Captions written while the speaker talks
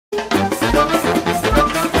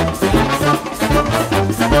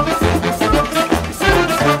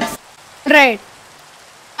Alright.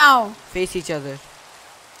 Now. Face each other.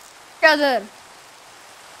 Each other.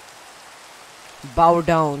 Bow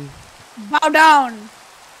down. Bow down.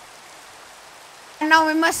 And now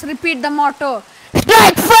we must repeat the motto.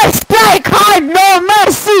 Strike first, strike hard, no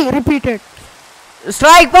mercy. Repeat it.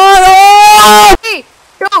 Strike for 3,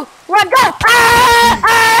 2, 1, go!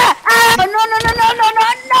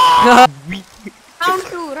 No!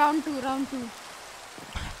 Round two.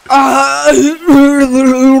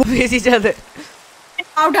 Face each other.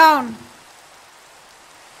 Bow down.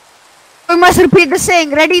 We must repeat the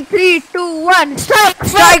saying. Ready? 3, 2, 1. Strike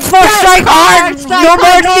first, strike hard, no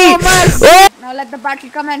mercy. Now let the battle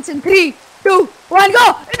commence in 3, 2, 1,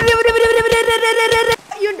 go!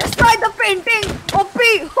 You destroyed the painting! OP!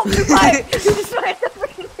 Bye! You destroyed the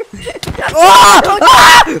painting!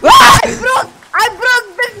 I broke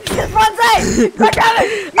this one side! God damn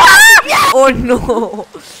it! Yeah! Oh no!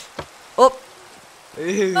 Oh!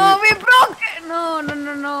 No, we broke it! No!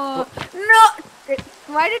 No!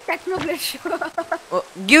 Why did Technoblade show up? Oh,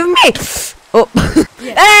 give me! Oh!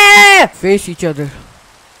 Yes. Face each other.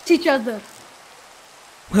 Each other.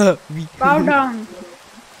 Bow down.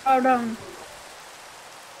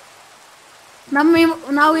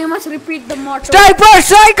 Now we must repeat the motto. Strike first,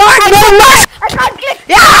 strike hard, no mercy. I can't click.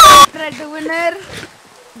 Yeah! Right, the winner.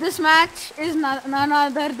 This match is none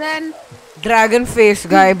other than Dragon face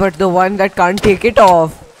guy, but the one that can't take it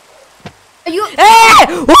off. you. Hey!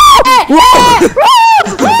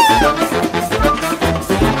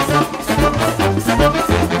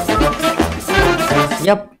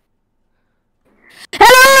 Yep.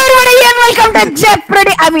 Hello everybody and welcome to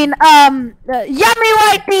Jeopardy.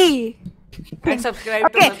 YummyYT. And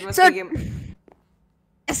subscribe to Musmusky Game.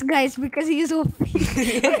 Yes, guys, because he is OP.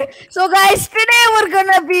 So, guys, today we're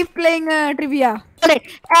gonna be playing trivia. Alright,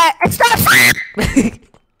 start.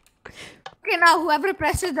 Okay, now whoever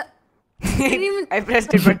presses the. I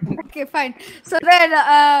pressed it, but Okay, fine. So then,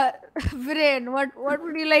 Viren, what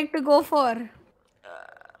would you like to go for?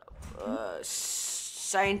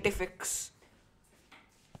 scientifics.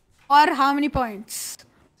 Or how many points?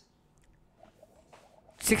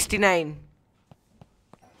 69.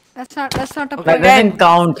 That's not a Okay, point. That doesn't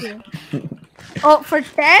count. Oh, for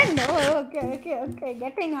 10? Oh, okay.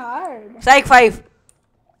 Getting hard. Psych 5.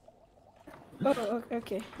 Oh,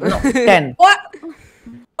 okay. No, 10. What?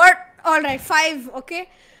 Alright, 5, okay.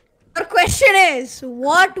 Our question is,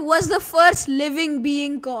 what was the first living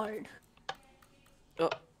being called? Oh,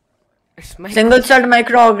 it's my Single-celled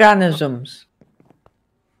microorganisms.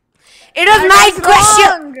 It was my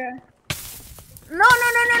question. No.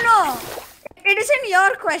 It isn't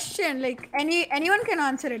your question. Like anyone can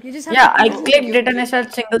answer it. You just have Yeah, to I clicked it and I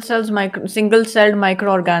said single-celled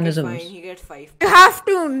microorganisms. Fine, he gets 5. You have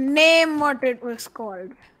to name what it was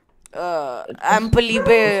called.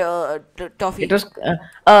 Ampalibe toffee. It was The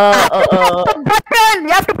button.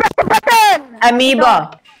 You have to press the button.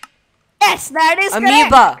 amoeba. Yes, that is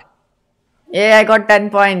Amoeba. Yeah, I got 10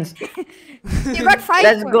 points. correct. You got 5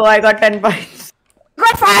 Let's points. go. I got 10 points. You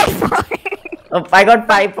got 5 points. Oh, I got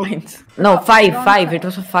 5 points. No, 5. It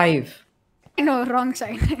was a 5. No, wrong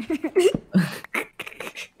side.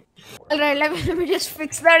 Alright, let me just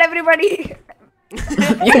fix that, everybody.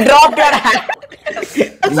 You dropped your hand.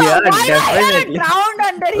 Also, Yeah, why do I hear a definitely. drowned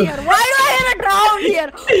under here? Why do I hear a drowned here?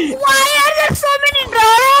 Why are there so many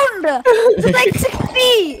drowned? It's like 60.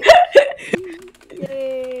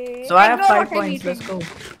 Yay. So I have Ignore 5 what I'm points. Let's eating. go.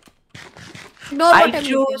 Ignore what I I'm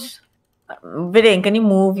choose. Viren, can you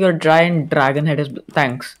move your giant dragon head?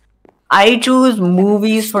 Thanks. I choose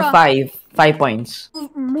movies for Stop. 5 points. eating.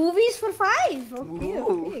 Movies for 5.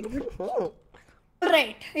 Okay.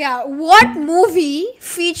 Alright, yeah. What movie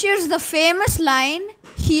features the famous line,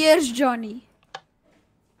 "Here's Johnny"?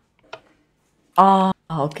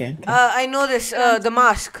 Okay. I know this. The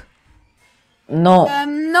Mask. No.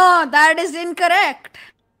 No, that is incorrect.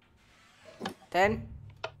 10.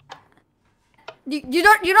 You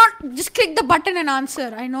don't just click the button and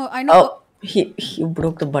answer. I know. Oh, he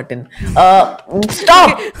broke the button.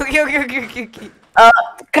 Stop. Okay.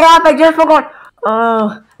 Crap! I just forgot.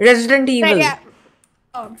 Resident Evil. Right, yeah.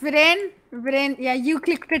 Oh, Viren, yeah, you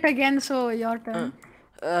clicked it again, so your turn.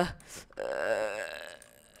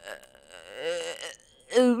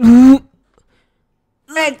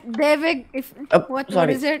 Right, David, what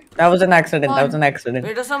Sorry. is it? That was an accident. On.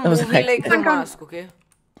 It was some That was movie an like The accident. Mask, okay?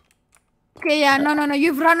 Okay, yeah, no,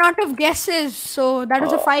 you've run out of guesses, so that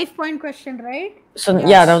was a 5-point question, right? So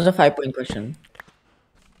yeah, that was a 5-point question.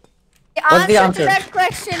 The What's the answer to answer? that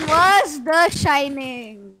question was The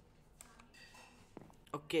Shining.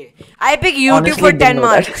 Okay. I pick YouTube Honestly, for didn't 10 know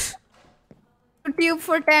that. marks. YouTube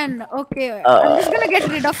for 10. Okay, I'm just gonna get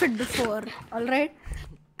rid of it before. Alright?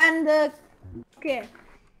 And okay.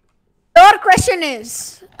 Your question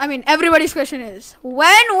is, I mean, everybody's question is,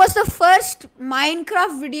 when was the first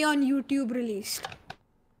Minecraft video on YouTube released?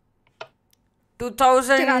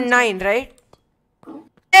 2009, right?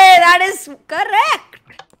 Hey, that is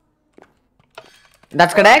correct.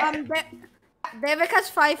 That's correct. Devik has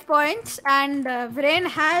 5 points and Viren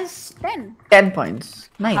has 10. 10 points.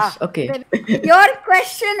 Nice. Okay. Your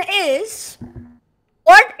question is,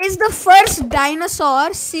 what is the first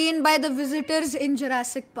dinosaur seen by the visitors in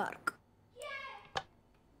Jurassic Park?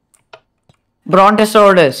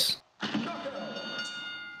 Brontosaurus.